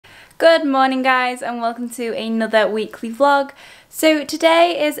Good morning guys and welcome to another weekly vlog. So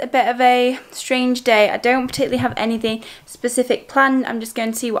today is a bit of a strange day. I don't particularly have anything specific planned. I'm just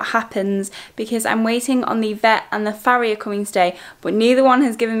going to see what happens because I'm waiting on the vet and the farrier coming today, but neither one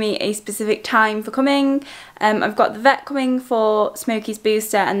has given me a specific time for coming. I've got the vet coming for Smokey's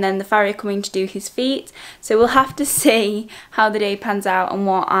booster and then the farrier coming to do his feet. So we'll have to see how the day pans out and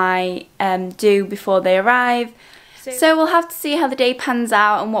what I do before they arrive. So we'll have to see how the day pans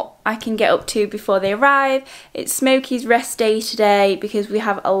out and what I can get up to before they arrive. It's Smokey's rest day today because we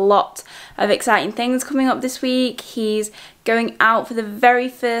have a lot of exciting things coming up this week. He's going out for the very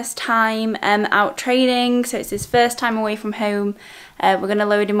first time out training, so it's his first time away from home. We're going to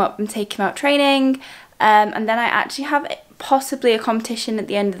load him up and take him out training, and then I actually have possibly a competition at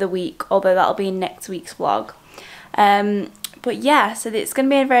the end of the week, although that'll be in next week's vlog. But yeah, so it's going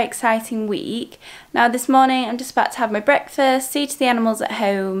to be a very exciting week. Now this morning I'm just about to have my breakfast, see to the animals at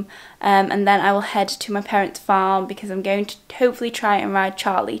home, and then I will head to my parents' farm because I'm going to hopefully try and ride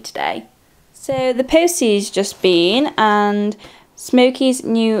Charlie today. So the postie's just been and Smokey's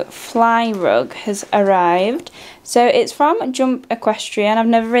new fly rug has arrived. So it's from Jump Equestrian. I've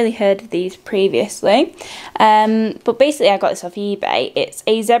never really heard of these previously. But basically I got this off eBay. It's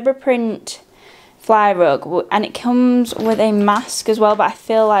a zebra print fly rug and it comes with a mask as well, but I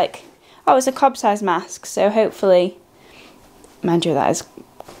feel like, oh, it's a cob size mask, so hopefully, mind you, that is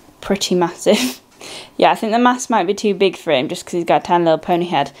pretty massive. Yeah, I think the mask might be too big for him just because he's got a tiny little pony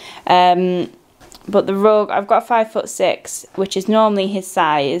head. But the rug, I've got 5'6", which is normally his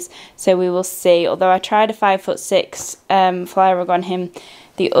size, so we will see. Although I tried a 5'6" fly rug on him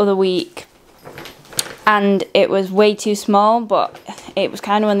the other week and it was way too small, but it was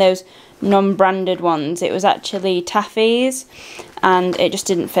kind of one of those non-branded ones. It was actually Taffy's and it just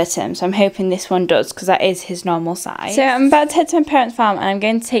didn't fit him, so I'm hoping this one does because that is his normal size. So I'm about to head to my parents' farm and I'm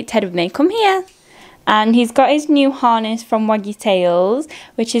going to take Ted with me. Come here. And he's got his new harness from Waggy Tails,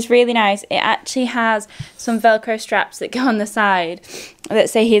 which is really nice. It actually has some Velcro straps that go on the side that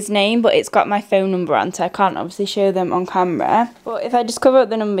say his name, but it's got my phone number on, so I can't obviously show them on camera. But if I just cover up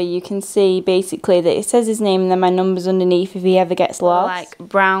the number, you can see basically that it says his name and then my number's underneath if he ever gets lost. Like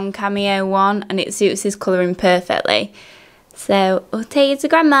brown cameo one, and it suits his colouring perfectly. So we'll take you to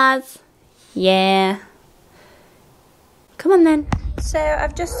Grandma's. Yeah. Come on then. So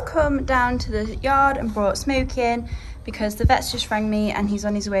I've just come down to the yard and brought Smokey in because the vet's just rang me and he's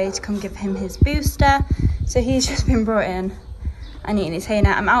on his way to come give him his booster. So he's just been brought in and eating his hay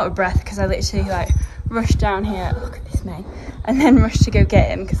now. I'm out of breath because I literally like rushed down here, look at this mate, and then rushed to go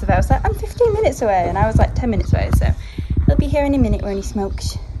get him because the vet was like, I'm 15 minutes away and I was like 10 minutes away, so he'll be here in a minute when he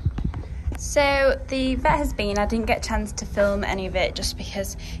smokes. So the vet has been, I didn't get a chance to film any of it just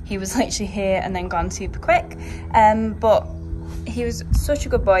because he was literally here and then gone super quick, but he was such a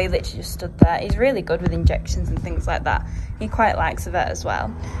good boy. He literally just stood there. He's really good with injections and things like that. He quite likes the vet as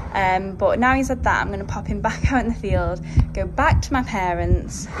well. But now he's had that, I'm going to pop him back out in the field, go back to my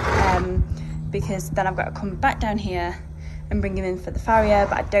parents, because then I've got to come back down here and bring him in for the farrier,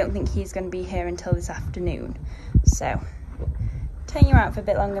 but I don't think he's going to be here until this afternoon. So, turn you out for a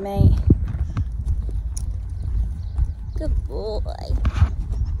bit longer, mate. Good boy.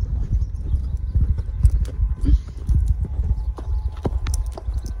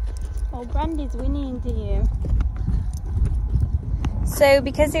 Oh, Brandy's winning into you. So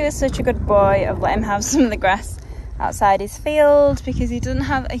because he was such a good boy, I've let him have some of the grass outside his field because he doesn't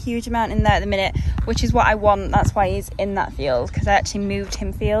have a huge amount in there at the minute, which is what I want. That's why he's in that field, because I actually moved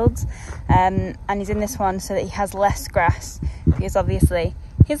him fields, and he's in this one so that he has less grass because obviously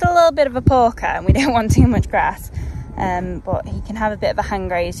he's a little bit of a porker and we don't want too much grass, but he can have a bit of a hang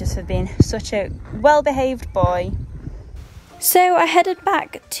graze just for being such a well-behaved boy. So I headed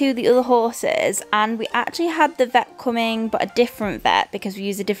back to the other horses and we actually had the vet coming, but a different vet because we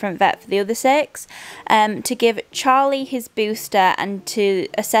used a different vet for the other 6, to give Charlie his booster and to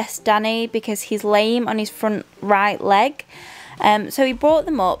assess Danny because he's lame on his front right leg. So he brought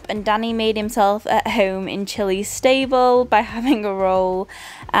them up and Danny made himself at home in Chilli's stable by having a roll,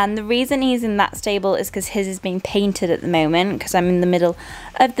 and the reason he's in that stable is because his is being painted at the moment because I'm in the middle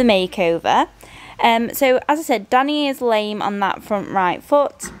of the makeover. So as I said, Danny is lame on that front right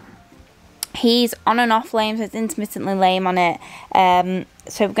foot. He's on and off lame, so it's intermittently lame on it.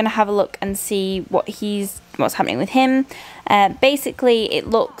 So we're going to have a look and see what's happening with him. Basically, it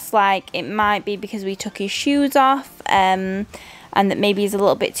looks like it might be because we took his shoes off, and that maybe he's a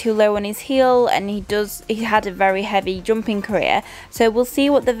little bit too low on his heel, and he had a very heavy jumping career. So we'll see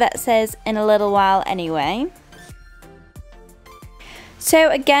what the vet says in a little while anyway.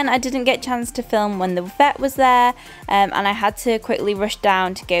 So again, I didn't get a chance to film when the vet was there, and I had to quickly rush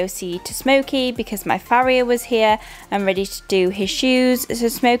down to go see to Smokey because my farrier was here and ready to do his shoes. So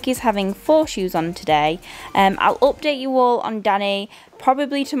Smokey's having 4 shoes on today. I'll update you all on Danny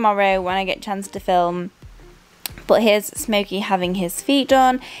probably tomorrow when I get a chance to film. But here's Smokey having his feet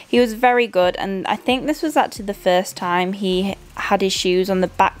done. He was very good, and I think this was actually the first time he had his shoes on the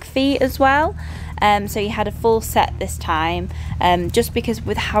back feet as well. So he had a full set this time, just because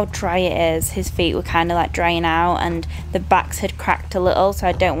with how dry it is, his feet were kind of like drying out and the backs had cracked a little, so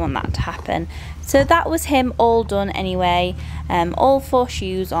I don't want that to happen. So that was him all done anyway, all 4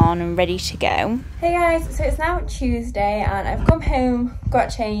 shoes on and ready to go. Hey guys, so it's now Tuesday and I've come home, got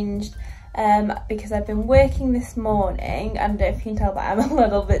changed, because I've been working this morning, and if you can tell that I'm a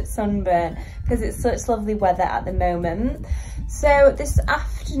little bit sunburnt because it's such lovely weather at the moment. So this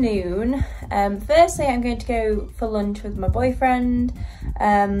afternoon, firstly I'm going to go for lunch with my boyfriend,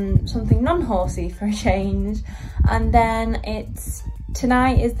 something non-horsey for a change, and then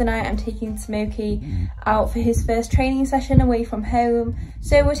tonight is the night I'm taking Smokey out for his first training session away from home.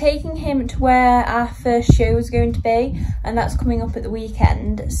 So we're taking him to where our first show is going to be, and that's coming up at the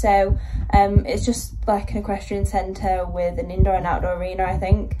weekend. So it's just like an equestrian centre with an indoor and outdoor arena, I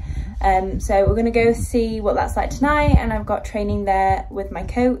think. So we're going to go see what that's like tonight, and I've got training there with my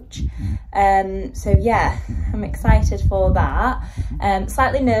coach. So yeah, I'm excited for that.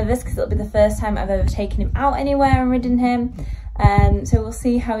 Slightly nervous because it'll be the first time I've ever taken him out anywhere and ridden him. So we'll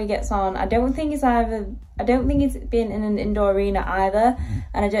see how he gets on. I don't think he's been in an indoor arena either,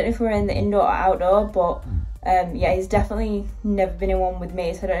 and I don't know if we're in the indoor or outdoor, but yeah, he's definitely never been in one with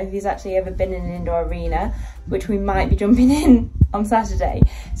me, so I don't know if he's actually ever been in an indoor arena, which we might be jumping in on Saturday.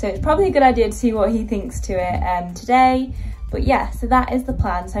 So it's probably a good idea to see what he thinks to it today. But yeah, so that is the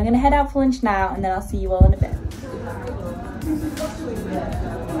plan. So I'm going to head out for lunch now, and then I'll see you all in a bit.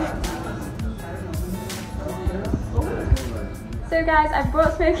 So guys, I've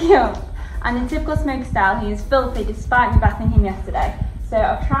brought Smokey up, and in typical Smokey style, he is filthy despite me bathing him yesterday. So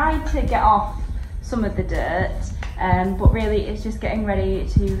I've tried to get off some of the dirt, but really it's just getting ready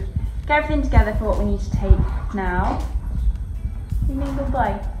to get everything together for what we need to take now. You need to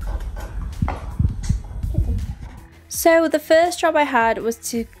play. So the first job I had was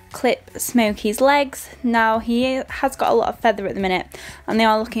to clip Smokey's legs. Now he has got a lot of feather at the minute, and they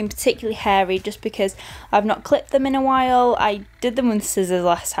are looking particularly hairy just because I've not clipped them in a while. I did them with scissors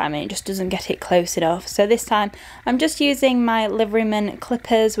last time and it just doesn't get it close enough, so this time I'm just using my Liveryman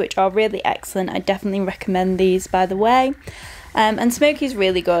clippers, which are really excellent. I definitely recommend these, by the way. And Smokey's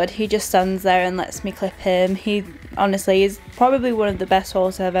really good. He just stands there and lets me clip him. He honestly is probably one of the best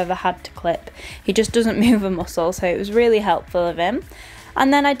horses I've ever had to clip. He just doesn't move a muscle, so it was really helpful of him.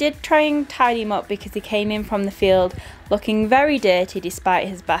 And then I did try and tidy him up because he came in from the field looking very dirty despite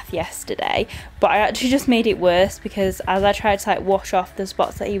his bath yesterday, but I actually just made it worse because as I tried to like wash off the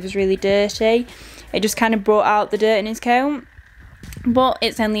spots that he was really dirty, it just kind of brought out the dirt in his coat. But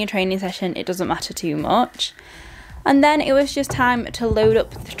it's only a training session, it doesn't matter too much. And then it was just time to load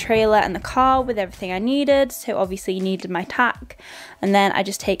up the trailer and the car with everything I needed. So obviously you needed my tack, and then I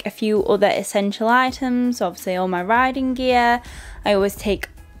just take a few other essential items, obviously all my riding gear. I always take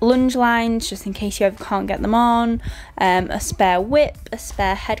lunge lines just in case you ever can't get them on, a spare whip, a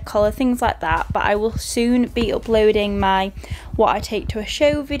spare head collar, things like that. But I will soon be uploading my what I take to a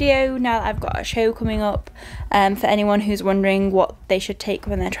show video now that I've got a show coming up, for anyone who's wondering what they should take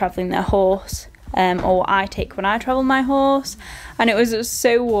when they're travelling their horse. Or what I take when I travel my horse. And it was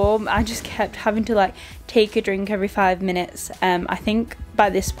so warm, I just kept having to like take a drink every 5 minutes. I think by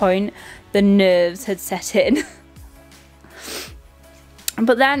this point the nerves had set in.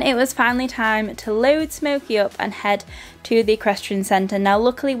 But then it was finally time to load Smokey up and head to the equestrian centre. Now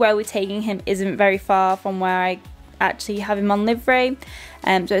luckily where we're taking him isn't very far from where I actually have him on livery,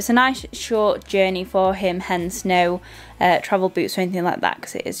 so it's a nice short journey for him, hence no travel boots or anything like that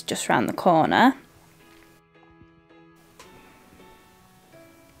because it is just around the corner.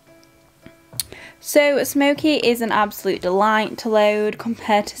 So Smokey is an absolute delight to load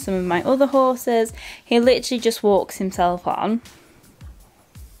compared to some of my other horses. He literally just walks himself on.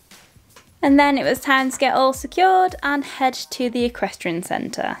 And then it was time to get all secured and head to the equestrian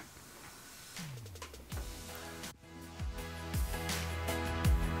centre.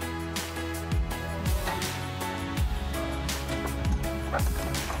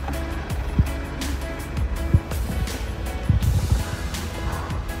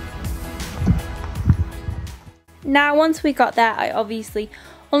 Now once we got there, I obviously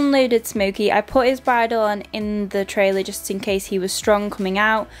unloaded Smokey. I put his bridle on in the trailer just in case he was strong coming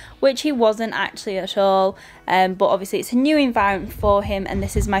out, which he wasn't actually at all, but obviously it's a new environment for him, and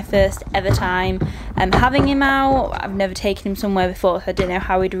this is my first ever time having him out. I've never taken him somewhere before, so I didn't know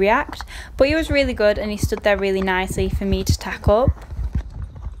how he'd react, but he was really good and he stood there really nicely for me to tack up.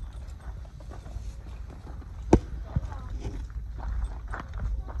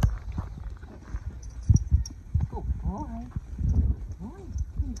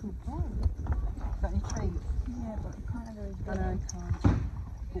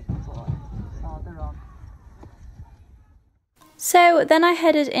 So then I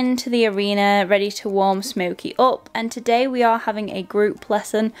headed into the arena ready to warm Smokey up, and today we are having a group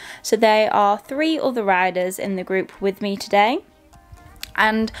lesson. So there are 3 other riders in the group with me today.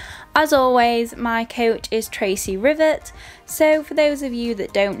 And as always, my coach is Tracy Rivet. So for those of you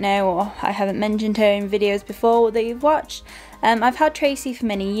that don't know, or I haven't mentioned her in videos before that you've watched, I've had Tracy for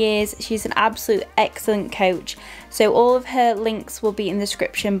many years. She's an absolute excellent coach. So all of her links will be in the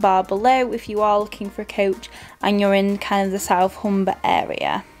description bar below if you are looking for a coach and you're in kind of the South Humber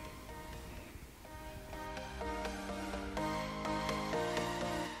area.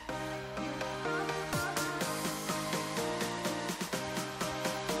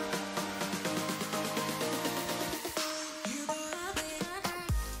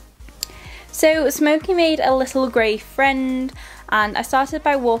 So Smokey made a little grey friend, and I started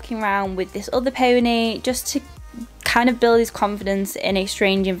by walking around with this other pony just to kind of build his confidence in a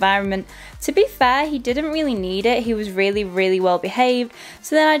strange environment. To be fair, he didn't really need it. He was really well behaved.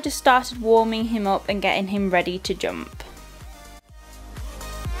 So then I just started warming him up and getting him ready to jump.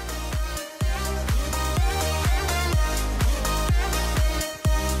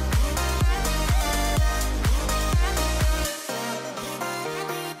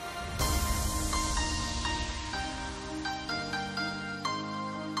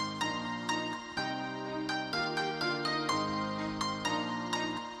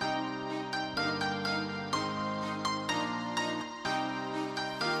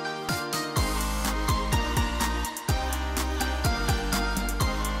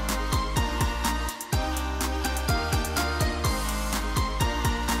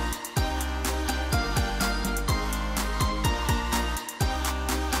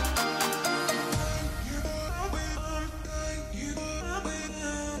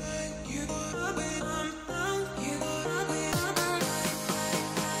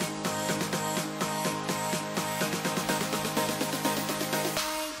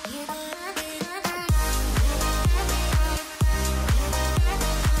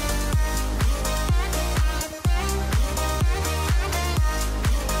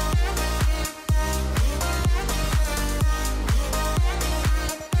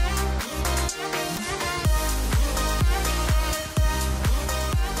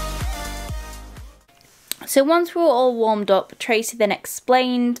 So once we were all warmed up, Tracy then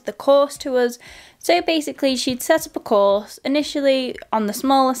explained the course to us. So basically she'd set up a course initially on the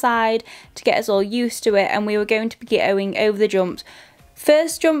smaller side to get us all used to it, and we were going to be going over the jumps.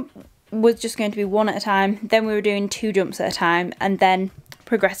 First jump was just going to be 1 at a time, then we were doing 2 jumps at a time, and then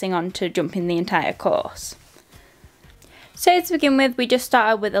progressing on to jumping the entire course. So to begin with, we just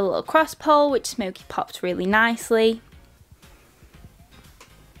started with a little cross pole, which Smokey popped really nicely.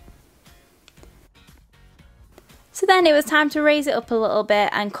 So then it was time to raise it up a little bit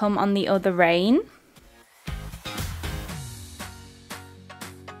and come on the other rein.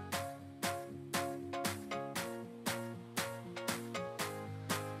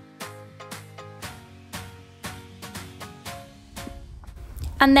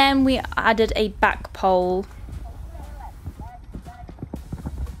 And then we added a back pole.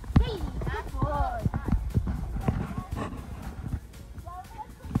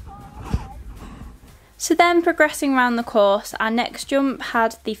 So then progressing around the course, our next jump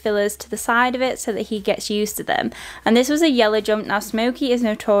had the fillers to the side of it so that he gets used to them. And this was a yellow jump. Now Smokey is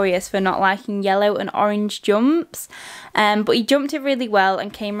notorious for not liking yellow and orange jumps, but he jumped it really well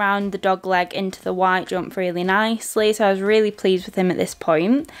and came around the dog leg into the white jump really nicely. So I was really pleased with him at this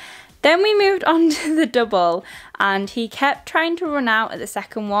point. Then we moved on to the double, and he kept trying to run out at the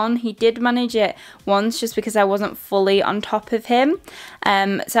second one. He did manage it once just because I wasn't fully on top of him.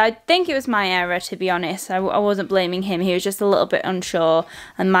 So I think it was my error, to be honest. I wasn't blaming him. He was just a little bit unsure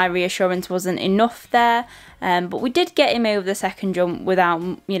and my reassurance wasn't enough there. But we did get him over the second jump without,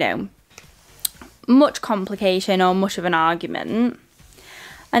 you know, much complication or much of an argument.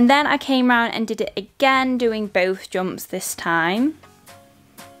 And then I came around and did it again, doing both jumps this time.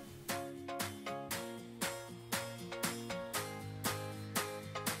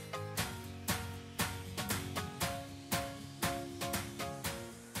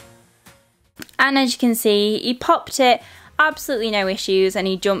 And as you can see, he popped it, absolutely no issues, and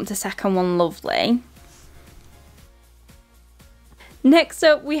he jumped the second one lovely. Next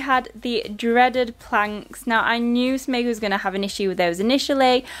up we had the dreaded planks. Now I knew Smokey was going to have an issue with those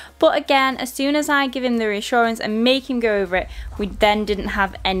initially, but again, as soon as I give him the reassurance and make him go over it, we then didn't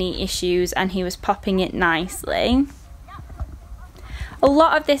have any issues and he was popping it nicely. A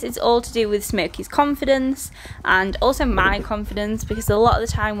lot of this is all to do with Smokey's confidence and also my confidence, because a lot of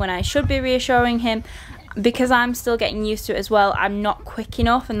the time when I should be reassuring him, because I'm still getting used to it as well, I'm not quick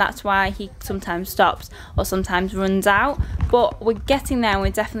enough, and that's why he sometimes stops or sometimes runs out. But we're getting there, and we're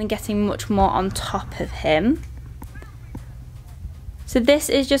definitely getting much more on top of him. So this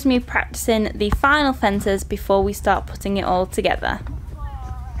is just me practicing the final fences before we start putting it all together.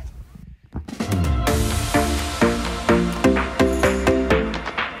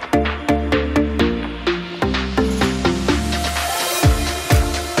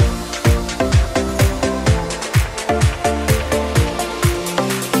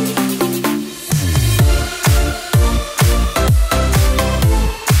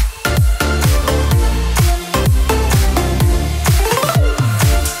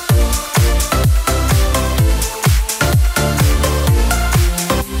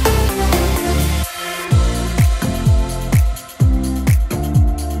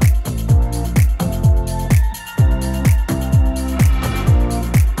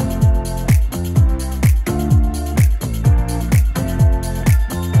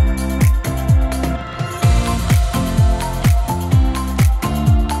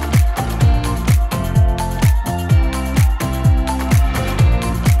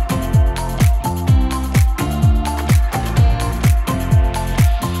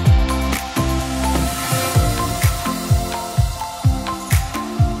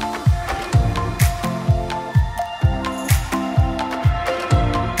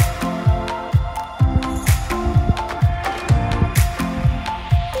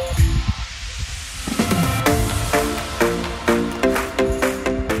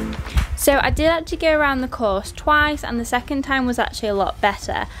 So I did actually go around the course twice, and the second time was actually a lot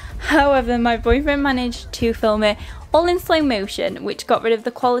better. However, my boyfriend managed to film it all in slow motion, which got rid of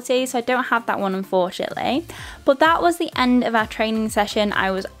the quality, so I don't have that one unfortunately. But that was the end of our training session. I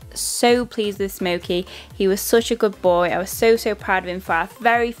was so pleased with Smokey. He was such a good boy. I was so proud of him for our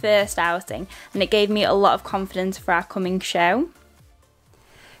very first outing, and it gave me a lot of confidence for our coming show.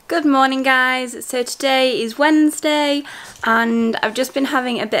 Good morning guys, so today is Wednesday and I've just been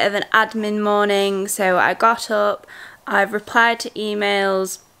having a bit of an admin morning. So I got up, I've replied to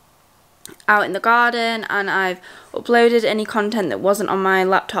emails out in the garden, and I've uploaded any content that wasn't on my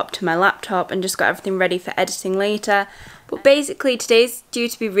laptop to my laptop and just got everything ready for editing later. But basically today's due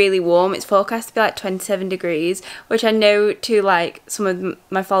to be really warm. It's forecast to be like 27 degrees, which I know to like some of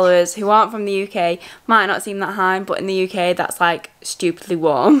my followers who aren't from the UK might not seem that high, but in the UK that's like stupidly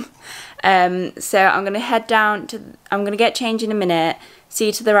warm. So I'm going to head down to, I'm going to get changed in a minute,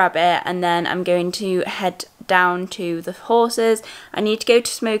 see to the rabbit, and then I'm going to head down to the horses. I need to go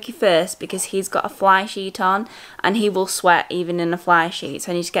to Smokey first because he's got a fly sheet on and he will sweat even in a fly sheet,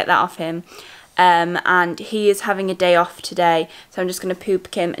 so I need to get that off him. And he is having a day off today, so I'm just going to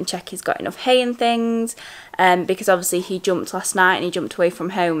poop him and check he's got enough hay and things, because obviously he jumped last night and he jumped away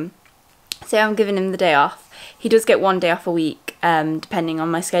from home, so I'm giving him the day off. He does get one day off a week, depending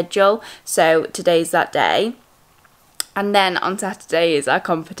on my schedule, so today's that day. And then on Saturday is our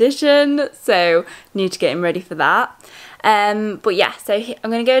competition, so need to get him ready for that. But yeah, so I'm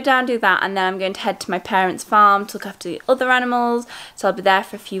going to go down and do that, and then I'm going to head to my parents' farm to look after the other animals. So I'll be there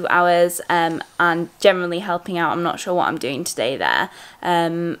for a few hours, and generally helping out. I'm not sure what I'm doing today there.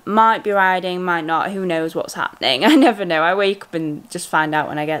 Might be riding, might not, who knows what's happening. I never know. I wake up and just find out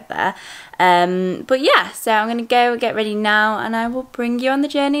when I get there. But yeah, so I'm going to go get ready now, and I will bring you on the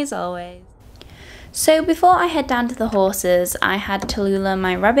journey as always. So before I head down to the horses, I had Tallulah,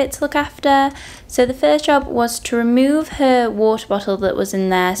 my rabbit, to look after. So the first job was to remove her water bottle that was in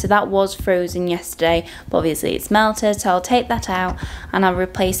there. So that was frozen yesterday, but obviously it's melted, so I'll take that out and I'll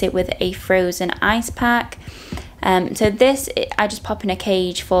replace it with a frozen ice pack. So this, I just pop in a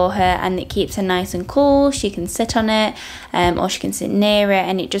cage for her, and it keeps her nice and cool. She can sit on it, or she can sit near it,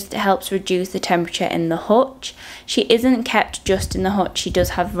 and it just helps reduce the temperature in the hutch. She isn't kept just in the hutch, she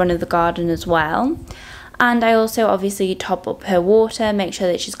does have run of the garden as well. And I also obviously top up her water, make sure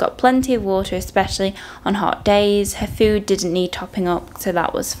that she's got plenty of water, especially on hot days. Her food didn't need topping up, so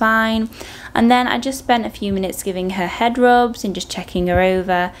that was fine. And then I just spent a few minutes giving her head rubs and just checking her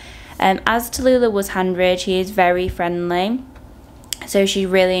over. As Tallulah was hand-reared, she is very friendly, so she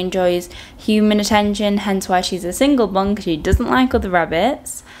really enjoys human attention, hence why she's a single bun, because she doesn't like other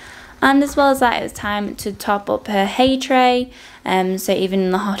rabbits. And as well as that, it was time to top up her hay tray. So even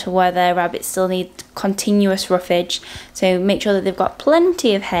in the hotter weather, rabbits still need continuous roughage, so make sure that they've got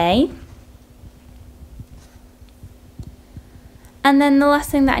plenty of hay. And then the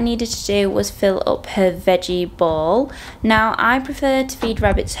last thing that I needed to do was fill up her veggie bowl. Now I prefer to feed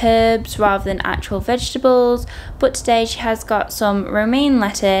rabbits herbs rather than actual vegetables, but today she has got some romaine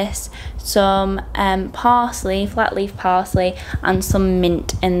lettuce, some parsley, flat leaf parsley, and some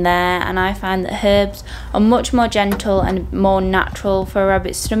mint in there, and I find that herbs are much more gentle and more natural for a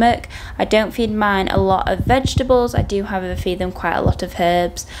rabbit's stomach. I don't feed mine a lot of vegetables, I do however feed them quite a lot of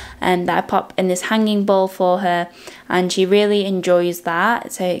herbs, and that I pop in this hanging bowl for her, and she really enjoys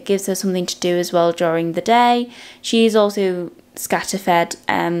that, so it gives her something to do as well during the day. She's also scatter-fed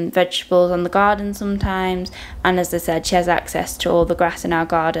vegetables on the garden sometimes, and as I said, she has access to all the grass in our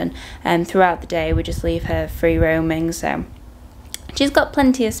garden, and throughout the day we just leave her free roaming, so she's got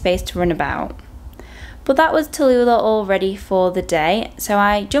plenty of space to run about. But that was Tallulah all ready for the day, so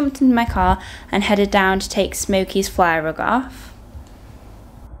I jumped into my car and headed down to take Smokey's fly rug off.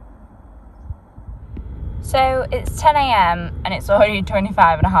 So it's 10 AM and it's already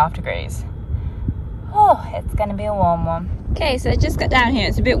 25.5 degrees. Oh, it's going to be a warm one. Okay, so I just got down here.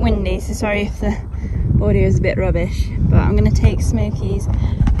 It's a bit windy, so sorry if the audio is a bit rubbish. But I'm going to take Smokey's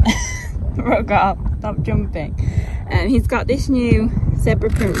rug off. Stop jumping. He's got this new zebra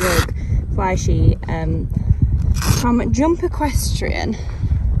print rug fly sheet from Jump Equestrian.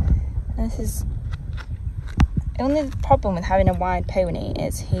 And this is... The only problem with having a wide pony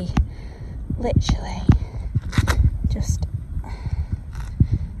is he literally just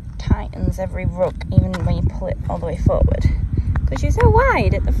tightens every rug, even when you pull it all the way forward, because you're so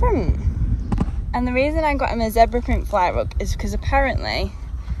wide at the front. And the reason I got him a zebra print fly rug is because apparently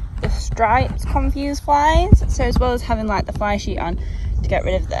the stripes confuse flies, so as well as having like the fly sheet on to get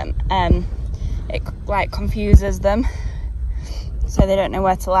rid of them, it like confuses them, so they don't know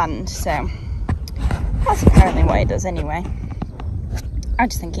where to land. So that's apparently what it does anyway. I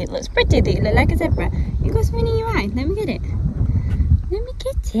just think it looks pretty that you look like a zebra. You got something in your eye, let me get it. Let me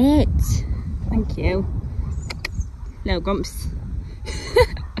get it. Thank you. No grumps.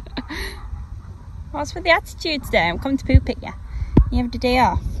 What's with the attitude today? I'm coming to poop at you. You have the day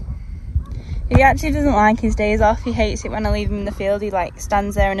off. He actually doesn't like his days off. He hates it when I leave him in the field. He like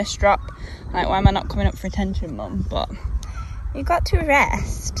stands there in a strop. Like, why am I not coming up for attention, Mum? But you've got to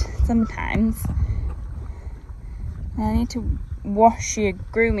rest sometimes. I need to wash your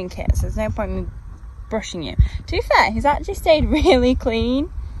grooming kit, so there's no point in me brushing you. To be fair, he's actually stayed really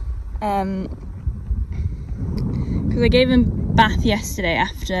clean, because I gave him a bath yesterday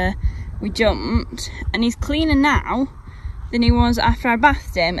after we jumped, and he's cleaner now than he was after I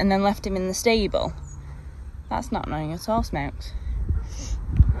bathed him and then left him in the stable. That's not annoying at all, Smokes.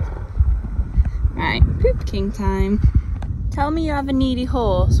 Right, poop king time. Tell me you have a needy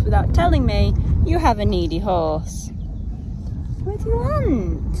horse without telling me you have a needy horse. What do you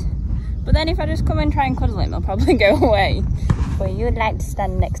want? But then if I just come and try and cuddle him, he'll probably go away. But you would like to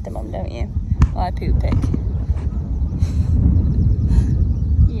stand next to Mum, don't you? While I poop pick.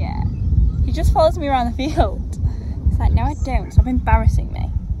 Yeah. He just follows me around the field. He's like, no I don't, stop embarrassing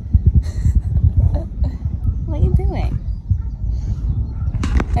me. What are you doing?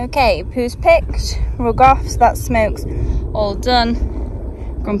 Okay, poo's picked, rug off, so that Smoke's all done.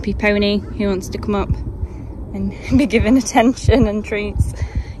 Grumpy pony who wants to come up and be given attention and treats.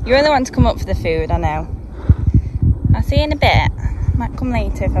 You only want to come up for the food, I know. I'll see you in a bit. Might come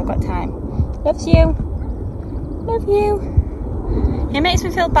later if I've got time. Loves you. Love you. It makes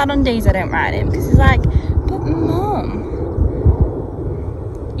me feel bad on days I don't ride him, because he's like, but Mum,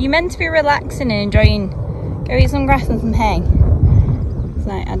 you're meant to be relaxing and enjoying. Go eat some grass and some hay. It's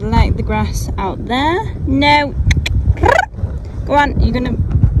like, I'd like the grass out there. No. Go on,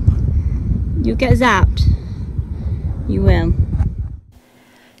 you'll get zapped. You will.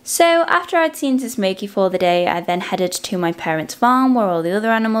 So after I'd seen to Smokey for the day, I then headed to my parents' farm where all the other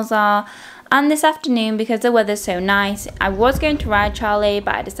animals are. And this afternoon, because the weather's so nice, I was going to ride Charlie,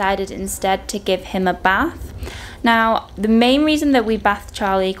 but I decided instead to give him a bath. Now, the main reason that we bath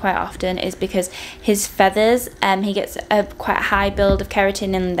Charlie quite often is because his feathers, he gets a quite high build of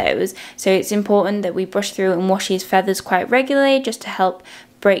keratin in those, so it's important that we brush through and wash his feathers quite regularly just to help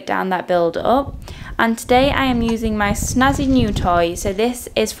break down that build up. And today I am using my snazzy new toy. So this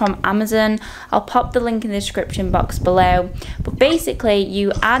is from Amazon. I'll pop the link in the description box below. But basically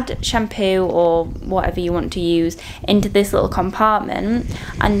you add shampoo or whatever you want to use into this little compartment,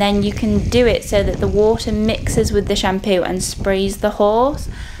 and then you can do it so that the water mixes with the shampoo and sprays the horse.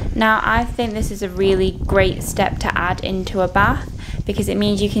 Now I think this is a really great step to add into a bath, because it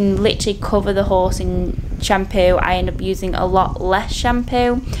means you can literally cover the horse in shampoo. I end up using a lot less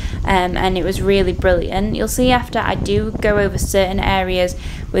shampoo, and it was really brilliant. You'll see after I do go over certain areas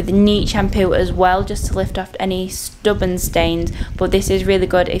with neat shampoo as well, just to lift off any stubborn stains, but this is really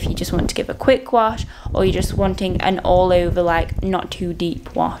good if you just want to give a quick wash, or you're just wanting an all over, like not too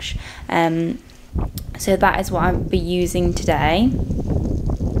deep wash. So that is what I'll be using today.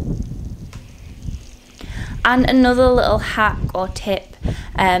 And another little hack or tip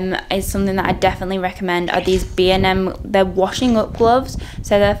is something that I definitely recommend are these B&M, they're washing up gloves.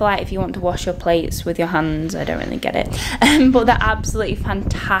 So they're for like if you want to wash your plates with your hands. I don't really get it. But they're absolutely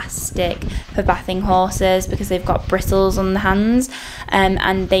fantastic for bathing horses because they've got bristles on the hands,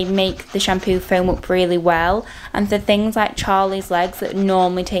 and they make the shampoo foam up really well. And for things like Charlie's legs that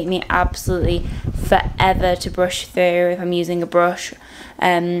normally take me absolutely forever to brush through if I'm using a brush,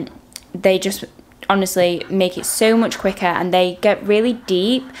 they just honestly make it so much quicker, and they get really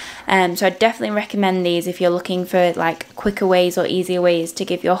deep. So I definitely recommend these if you're looking for like quicker ways or easier ways to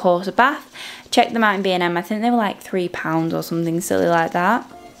give your horse a bath. Check them out in B&M. I think they were like £3 or something silly like that.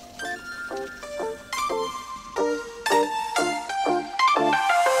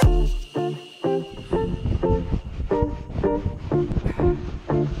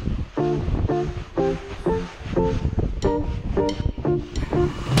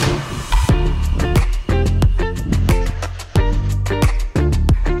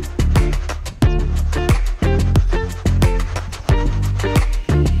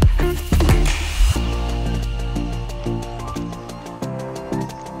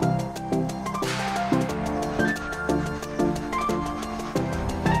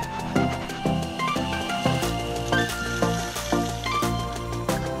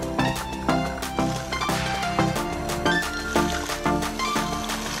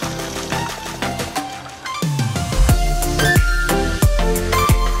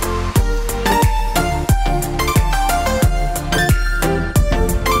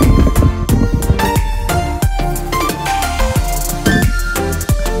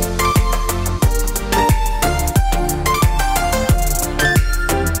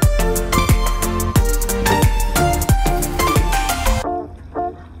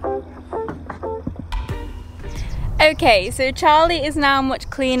 Okay, so Charlie is now much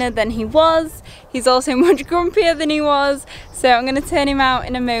cleaner than he was. He's also much grumpier than he was, so I'm going to turn him out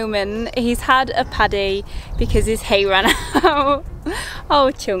in a moment. He's had a paddy because his hay ran out. Oh,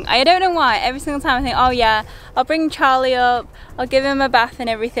 chunk. I don't know why. Every single time I think, oh yeah, I'll bring Charlie up, I'll give him a bath and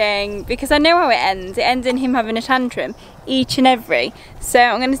everything, because I know how it ends. It ends in him having a tantrum each and every. So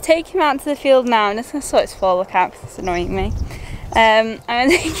I'm going to take him out to the field now. I'm just going to sort his fur look out because it's annoying me. I'm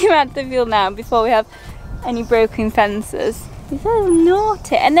going to take him out to the field now before we have any broken fences. He's so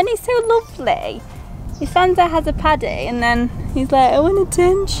naughty, and then he's so lovely. He stands there, has a paddy, and then he's like, I want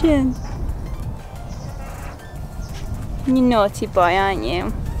attention. You're naughty boy, aren't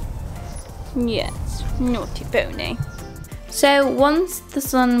you? Yes, naughty pony. So once the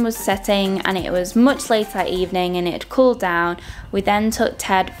sun was setting and it was much later that evening and it had cooled down, we then took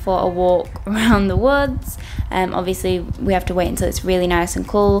Ted for a walk around the woods. Obviously we have to wait until it's really nice and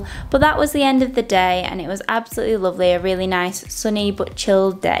cool, but that was the end of the day and it was absolutely lovely, a really nice sunny but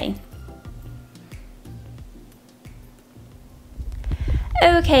chilled day.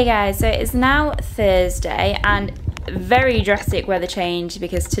 Okay guys, so it's now Thursday and very drastic weather change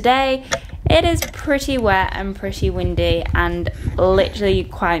because today it is pretty wet and pretty windy and literally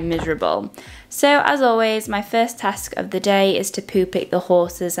quite miserable. So as always, my first task of the day is to poo pick the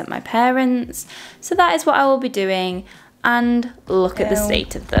horses at my parents'. So that is what I will be doing, and look at the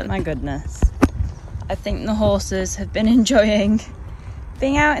state of them. My goodness. I think the horses have been enjoying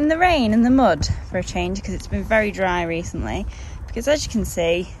being out in the rain and the mud for a change because it's been very dry recently. Because as you can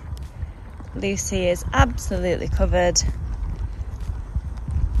see, Lucy is absolutely covered.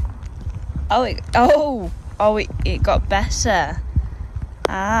 It got better.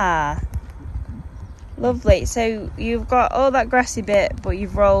 Ah, lovely. So you've got all that grassy bit, but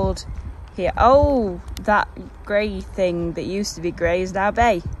you've rolled here. Oh, that grey thing that used to be grey is now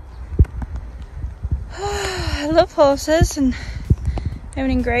bay. I love horses and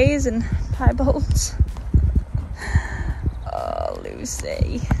owning greys and piebalds. Oh,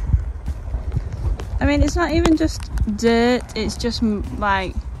 Lucy. I mean, it's not even just dirt, it's just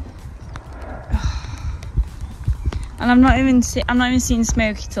like, and I'm not even seeing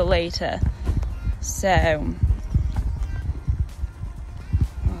Smokey till later. So,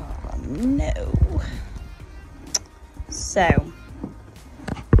 oh no. So,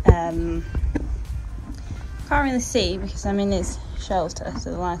 can't really see because I'm in his shelter,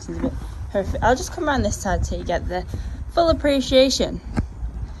 so the lighting's a bit horrific. I'll just come around this side till you get the full appreciation.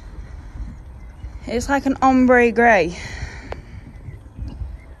 It's like an ombre grey.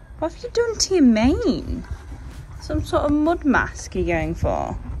 What have you done to your mane? Some sort of mud mask you're going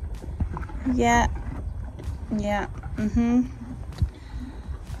for? Yeah. Yeah.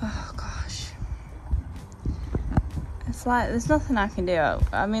 Oh gosh. It's like there's nothing I can do.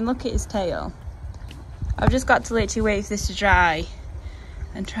 I mean, look at his tail. I've just got to literally wait for this to dry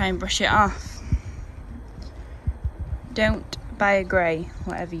and try and brush it off. Don't buy a grey,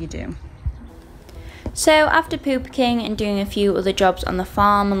 whatever you do. So after pooperking and doing a few other jobs on the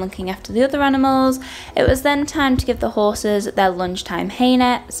farm and looking after the other animals, it was then time to give the horses their lunchtime hay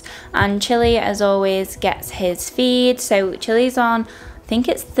nets, and Chilli, as always, gets his feed. So Chilli's on, I think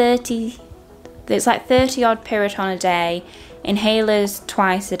it's 30 odd Piriton a day, inhalers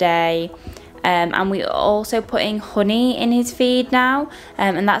twice a day, and we're also putting honey in his feed now,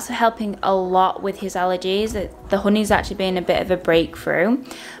 and that's helping a lot with his allergies. The honey's actually been a bit of a breakthrough,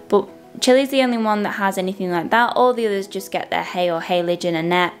 but Chilli's the only one that has anything like that. All the others just get their hay or haylage in a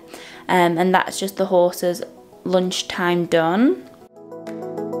net, and that's just the horses' lunchtime done.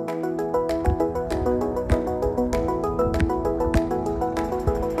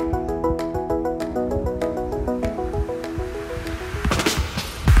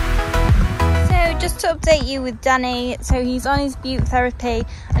 So just to update you with Danny, so he's on his bute therapy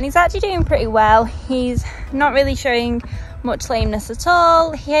and he's actually doing pretty well. He's not really showing much lameness at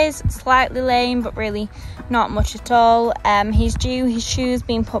all. He is slightly lame, but really not much at all. He's due his shoes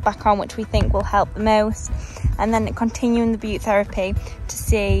being put back on, which we think will help the most, and then continuing the bute therapy to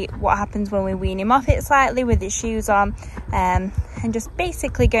see what happens when we wean him off it slightly with his shoes on, and just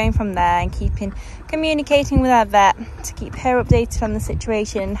basically going from there and communicating with our vet to keep her updated on the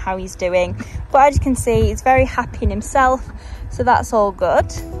situation and how he's doing. But as you can see, he's very happy in himself, so that's all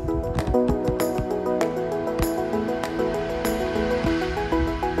good.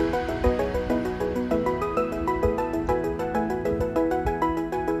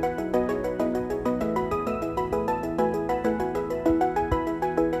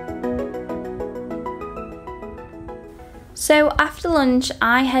 So after lunch,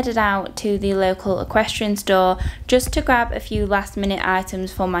 I headed out to the local equestrian store just to grab a few last minute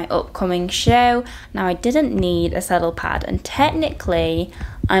items for my upcoming show. Now, I didn't need a saddle pad, and technically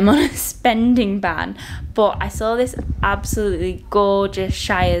I'm on a spending ban, but I saw this absolutely gorgeous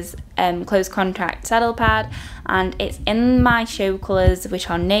Shire's close contract saddle pad, and it's in my show colours, which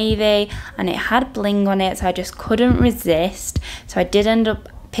are navy, and it had bling on it, so I just couldn't resist. So I did end up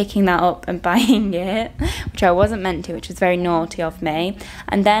picking that up and buying it, which I wasn't meant to, which was very naughty of me.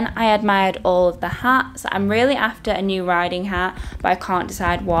 And then I admired all of the hats. I'm really after a new riding hat, but I can't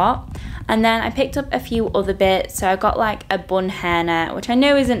decide what. And then I picked up a few other bits. So I got like a bun hairnet, which I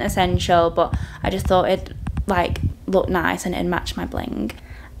know isn't essential, but I just thought it'd like look nice and it'd match my bling.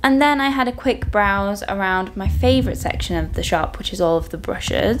 And then I had a quick browse around my favourite section of the shop, which is all of the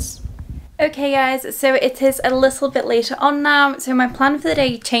brushes. Okay guys, so it is a little bit later on now, so my plan for the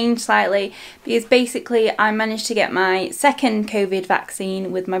day changed slightly because basically I managed to get my second COVID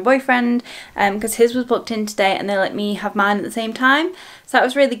vaccine with my boyfriend because his was booked in today and they let me have mine at the same time. So that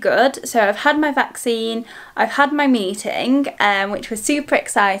was really good. So I've had my vaccine, I've had my meeting, which was super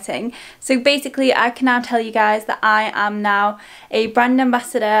exciting. So basically I can now tell you guys that I am now a brand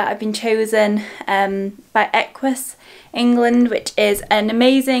ambassador. I've been chosen by Equus England, which is an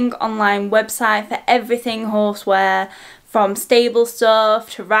amazing online website for everything horseware, from stable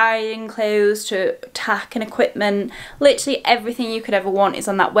stuff to riding clothes to tack and equipment. Literally everything you could ever want is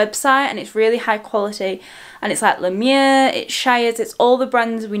on that website, and it's really high quality, and it's like Lemire, it's Shires, it's all the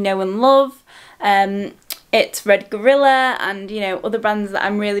brands we know and love. It's Red Gorilla and, you know, other brands that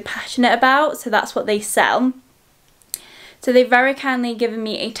I'm really passionate about, so that's what they sell. So they've very kindly given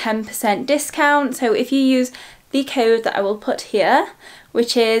me a 10% discount, so if you use the code that I will put here,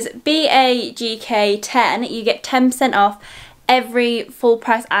 which is BAGK10, you get 10% off every full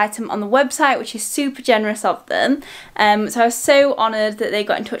price item on the website, which is super generous of them. So I was so honoured that they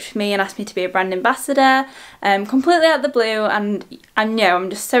got in touch with me and asked me to be a brand ambassador, completely out of the blue, and I know I'm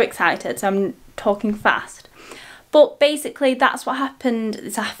just so excited, so I'm talking fast. But basically that's what happened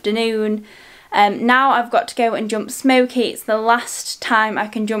this afternoon. Now I've got to go and jump Smokey. It's the last time I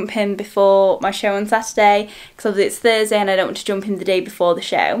can jump him before my show on Saturday, because obviously it's Thursday and I don't want to jump him the day before the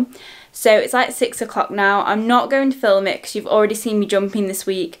show. So it's like 6 o'clock now. I'm not going to film it because you've already seen me jumping this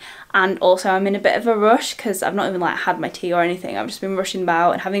week, and also I'm in a bit of a rush because I've not even like had my tea or anything. I've just been rushing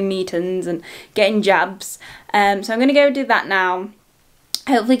about and having meetings and getting jabs. So I'm going to go do that now.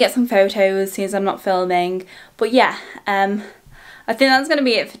 Hopefully get some photos since I'm not filming. But yeah, I think that's going to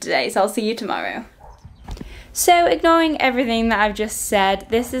be it for today, so I'll see you tomorrow. So ignoring everything that I've just said,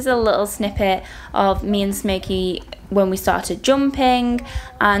 this is a little snippet of me and Smokey when we started jumping,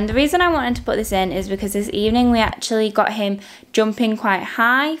 and the reason I wanted to put this in is because this evening we actually got him jumping quite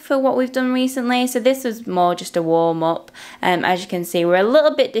high for what we've done recently. So this was more just a warm up. As you can see, we're a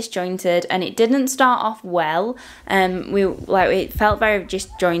little bit disjointed and it didn't start off well. It felt very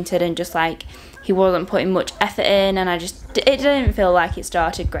disjointed and just like he wasn't putting much effort in, and it didn't feel like it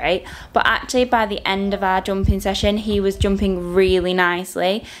started great. But actually by the end of our jumping session, he was jumping really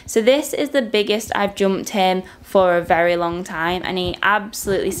nicely. So this is the biggest I've jumped him for a very long time, and he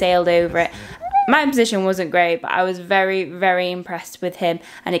absolutely sailed over it. My position wasn't great, but I was very, very impressed with him,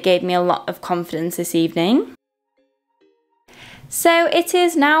 and it gave me a lot of confidence this evening. So it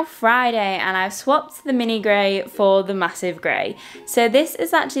is now Friday and I've swapped the mini grey for the massive grey. So this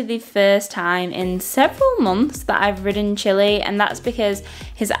is actually the first time in several months that I've ridden Chilli, and that's because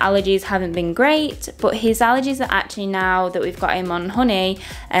his allergies haven't been great, but his allergies are actually, now that we've got him on honey,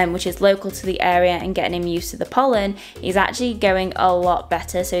 which is local to the area, and getting him used to the pollen, he's actually going a lot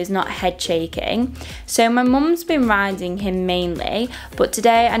better, so he's not head shaking. So my mum's been riding him mainly, but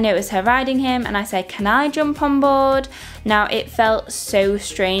today I noticed her riding him and I said, can I jump on board? Now it felt so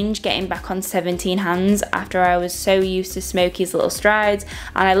strange getting back on 17 hands after I was so used to Smokey's little strides,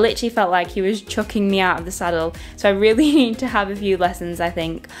 and I literally felt like he was chucking me out of the saddle. So I really need to have a few lessons, I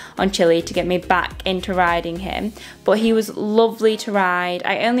think, on Chilli to get me back into riding him. But he was lovely to ride.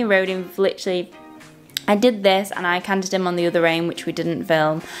 I only rode him literally, I did this and I canted him on the other rein, which we didn't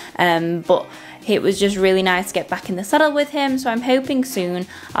film, but it was just really nice to get back in the saddle with him. So I'm hoping soon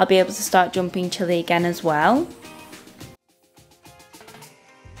I'll be able to start jumping Chilli again as well.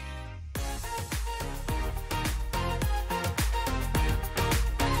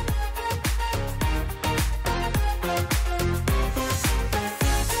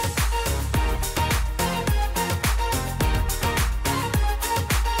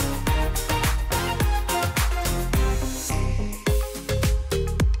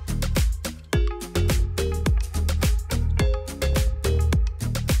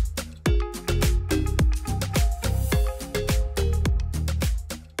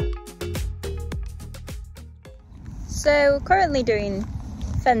 So currently doing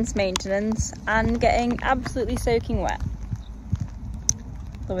fence maintenance and getting absolutely soaking wet.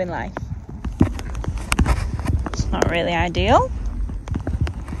 Loving life. It's not really ideal.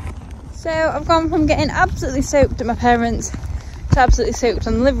 So I've gone from getting absolutely soaked at my parents to absolutely soaked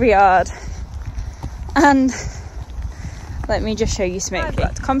on the livery yard. And let me just show you Smokey. I've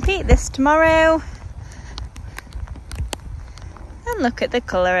got to compete this tomorrow. And look at the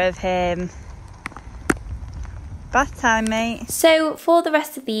colour of him. Bath time, mate. So for the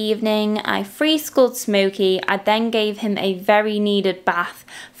rest of the evening, I free-schooled Smokey. I then gave him a very needed bath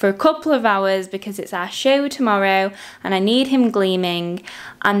for a couple of hours because it's our show tomorrow and I need him gleaming.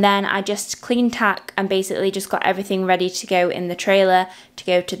 And then I just cleaned tack and basically just got everything ready to go in the trailer to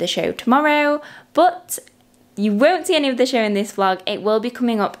go to the show tomorrow. But you won't see any of the show in this vlog. It will be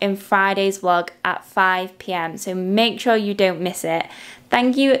coming up in Friday's vlog at 5 PM, so make sure you don't miss it.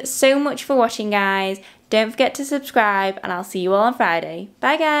 Thank you so much for watching, guys. Don't forget to subscribe and I'll see you all on Friday.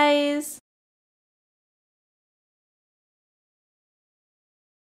 Bye, guys.